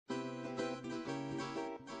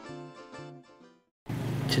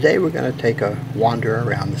Today we're going to take a wander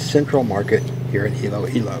around the Central Market here in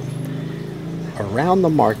Iloilo. Around the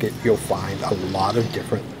market you'll find a lot of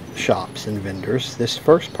different shops and vendors. This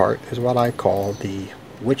first part is what I call the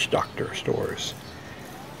witch doctor stores.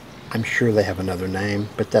 I'm sure they have another name,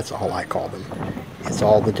 but that's all I call them. It's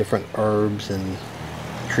all the different herbs and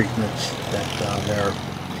treatments that their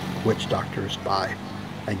witch doctors buy.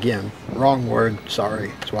 Again, wrong word, sorry,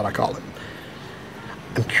 it's what I call it.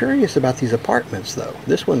 I'm curious about these apartments though.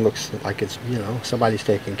 This one looks like it's, somebody's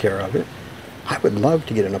taking care of it. I would love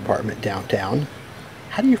to get an apartment downtown.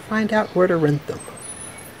 How do you find out where to rent them?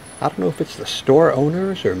 I don't know if it's the store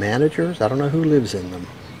owners or managers. I don't know who lives in them.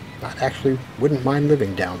 I actually wouldn't mind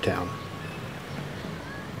living downtown.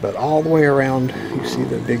 But all the way around, you see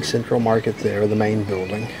the big Central Market there, the main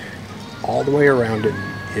building. All the way around it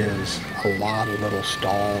is a lot of little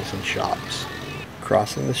stalls and shops.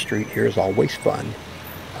 Crossing the street here is always fun.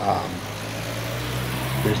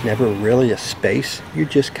 There's never really a space. You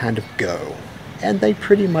just kind of go. And they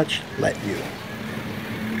pretty much let you.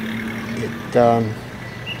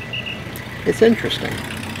 It's interesting,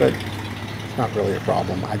 but it's not really a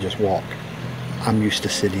problem. I just walk. I'm used to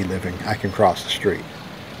city living. I can cross the street.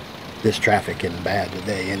 This traffic isn't bad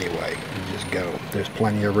today anyway. You just go. There's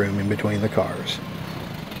plenty of room in between the cars.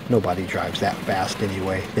 Nobody drives that fast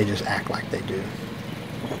anyway. They just act like they do.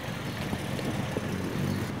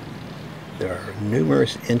 There are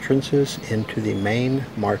numerous entrances into the main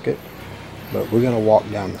market, but we're going to walk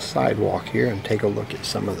down the sidewalk here and take a look at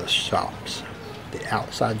some of the shops. The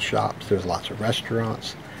outside shops, there's lots of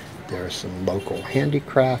restaurants. There are some local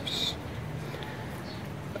handicrafts.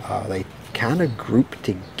 They kind of group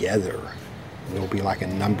together. There'll be like a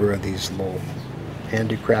number of these little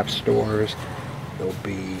handicraft stores. There'll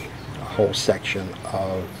be a whole section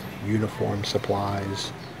of uniform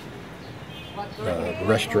supplies. The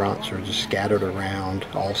restaurants are just scattered around.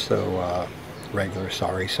 Also regular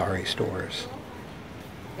sorry stores.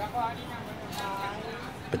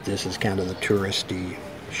 But this is kind of the touristy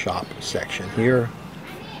shop section here.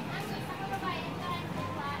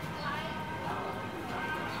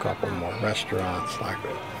 A couple more restaurants, like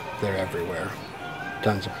they're everywhere.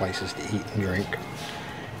 Tons of places to eat and drink.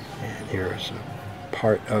 And here's a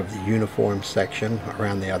part of the uniform section.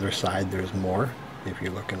 Around the other side there's more, if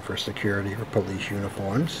you're looking for security or police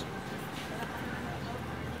uniforms.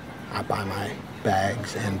 I buy my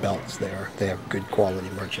bags and belts there. They have good quality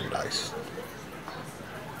merchandise.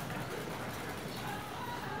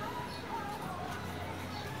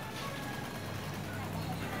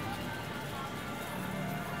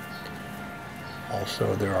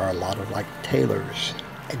 Also, there are a lot of like tailors.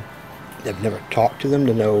 I've never talked to them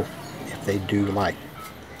to know if they do like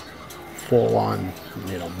full-on,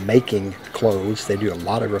 making clothes. They do a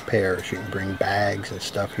lot of repairs. You can bring bags and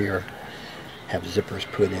stuff here, have zippers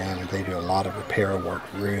put in, and they do a lot of repair work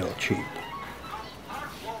real cheap.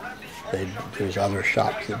 There's other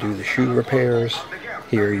shops that do the shoe repairs.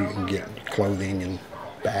 Here you can get clothing and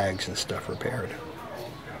bags and stuff repaired.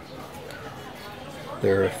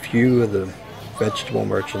 There are a few of the vegetable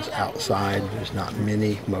merchants outside. There's not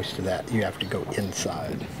many. Most of that you have to go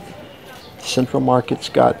inside. Central Market's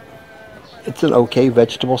it's an okay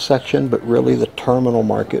vegetable section, but really the terminal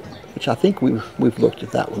market, which I think we've looked at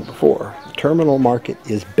that one before. The terminal market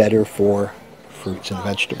is better for fruits and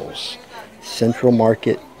vegetables. Central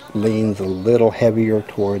Market leans a little heavier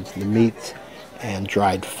towards the meats and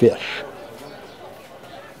dried fish.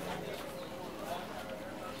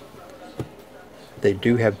 They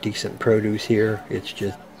do have decent produce here. It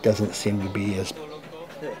just doesn't seem to be as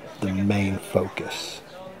the main focus.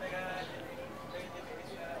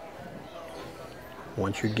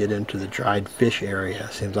 Once you get into the dried fish area,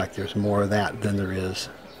 it seems like there's more of that than there is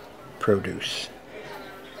produce.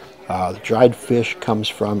 The dried fish comes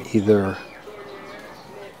from either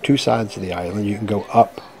two sides of the island. You can go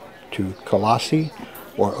up to Colossi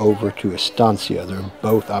or over to Estancia. They're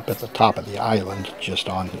both up at the top of the island, just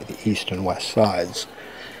on the east and west sides.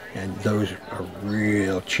 And those are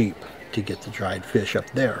real cheap to get the dried fish up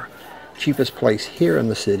there. Cheapest place here in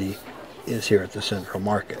the city is here at the Central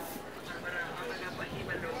Market.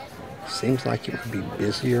 Seems like it would be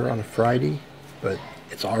busier on a Friday, but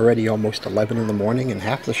it's already almost 11 in the morning and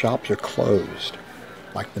half the shops are closed.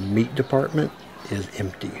 Like the meat department is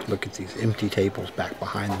empty. Look at these empty tables back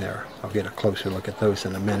behind there. I'll get a closer look at those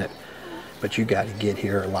in a minute. But you got to get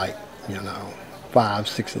here like, 5,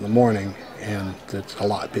 6 in the morning, and it's a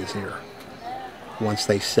lot busier. Once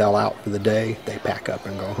they sell out for the day, they pack up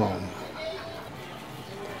and go home.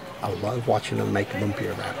 I love watching them make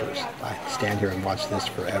lumpia wrappers. I stand here and watch this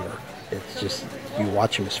forever. It's just, you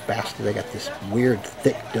watch them as fast as they got this weird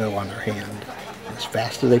thick dough on their hand. As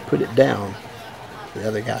fast as they put it down, the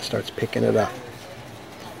other guy starts picking it up.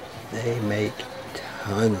 They make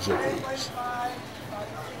tons of these.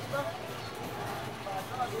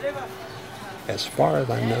 As far as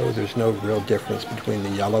I know, there's no real difference between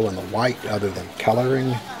the yellow and the white other than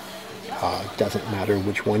coloring. It doesn't matter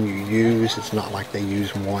which one you use. It's not like they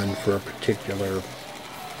use one for a particular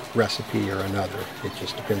recipe or another. It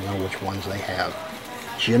just depends on which ones they have.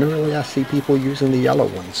 Generally, I see people using the yellow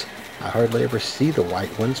ones. I hardly ever see the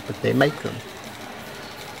white ones, but they make them.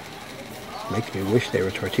 Makes me wish they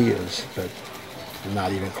were tortillas, but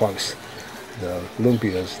not even close. The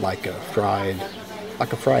lumpia is like a fried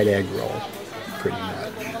egg roll, pretty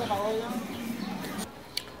much.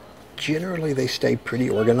 Generally, they stay pretty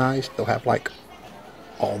organized. They'll have like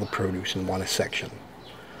all the produce in one section,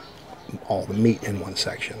 all the meat in one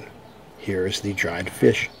section. Here is the dried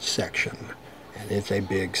fish section, and it's a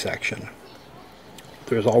big section.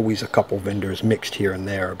 There's always a couple vendors mixed here and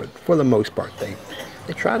there, but for the most part, they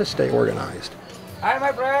try to stay organized. Hi,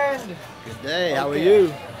 my friend. Good day. How are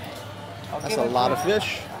you? That's a lot of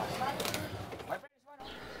fish.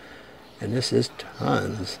 And this is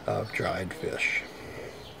tons of dried fish.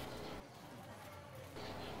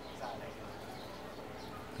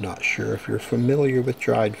 Not sure if you're familiar with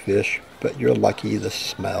dried fish, but you're lucky the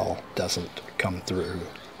smell doesn't come through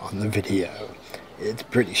on the video. It's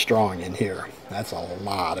pretty strong in here. That's a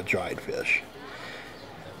lot of dried fish.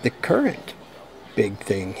 The current big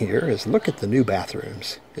thing here is look at the new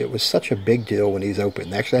bathrooms. It was such a big deal when these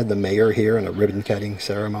opened. They actually had the mayor here in a ribbon cutting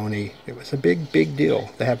ceremony. It was a big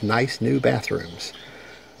deal. They have nice new bathrooms,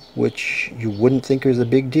 which you wouldn't think is a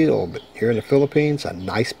big deal, but here in the Philippines, a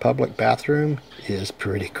nice public bathroom is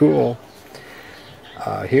pretty cool.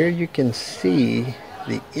 Here you can see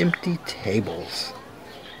the empty tables.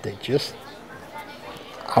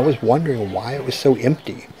 I was wondering why it was so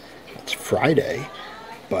empty. It's Friday,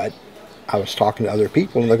 but I was talking to other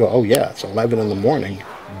people and they go, oh yeah, it's 11 in the morning.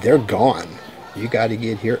 They're gone. You got to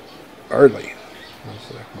get here early. I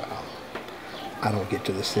was like, wow. I don't get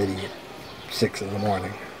to the city at 6 in the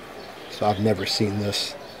morning. So I've never seen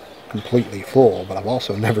this completely full, but I've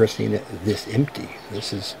also never seen it this empty.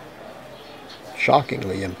 This is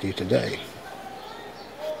shockingly empty today.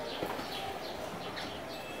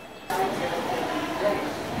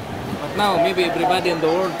 But now maybe everybody in the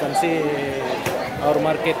world can see our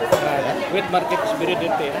market. Wet market is very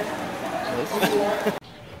dirty.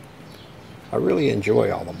 I really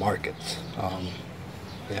enjoy all the markets.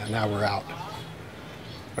 Yeah, now we're out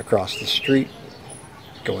across the street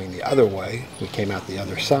going the other way. We came out the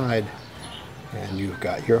other side and you've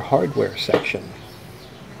got your hardware section.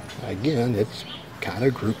 Again, it's kind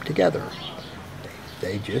of grouped together.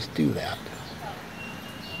 They just do that.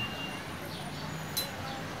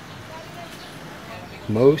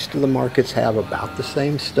 Most of the markets have about the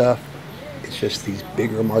same stuff. It's just these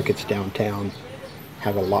bigger markets downtown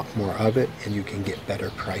have a lot more of it and you can get better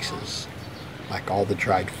prices. Like all the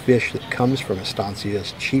dried fish that comes from Estancia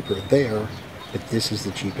is cheaper there, but this is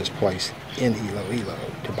the cheapest place in Iloilo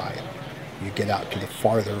to buy it. You get out to the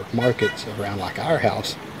farther markets around like our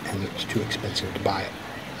house and it's too expensive to buy it.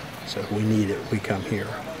 So if we need it, we come here.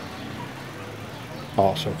 I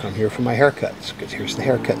also come here for my haircuts, because here's the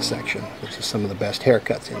haircut section. This is some of the best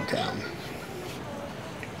haircuts in town.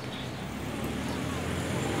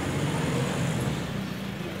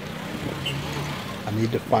 I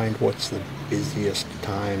need to find what's the busiest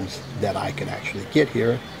times that I can actually get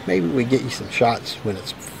here. Maybe we get you some shots when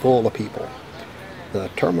it's full of people. The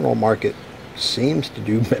terminal market seems to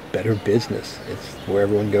do better business. It's where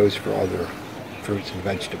everyone goes for all their fruits and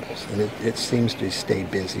vegetables, and it seems to stay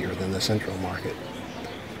busier than the central market.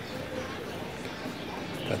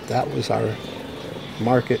 But that was our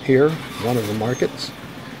market here, one of the markets.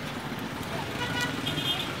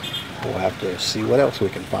 We'll have to see what else we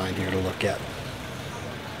can find here to look at.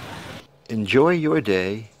 Enjoy your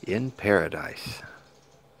day in paradise.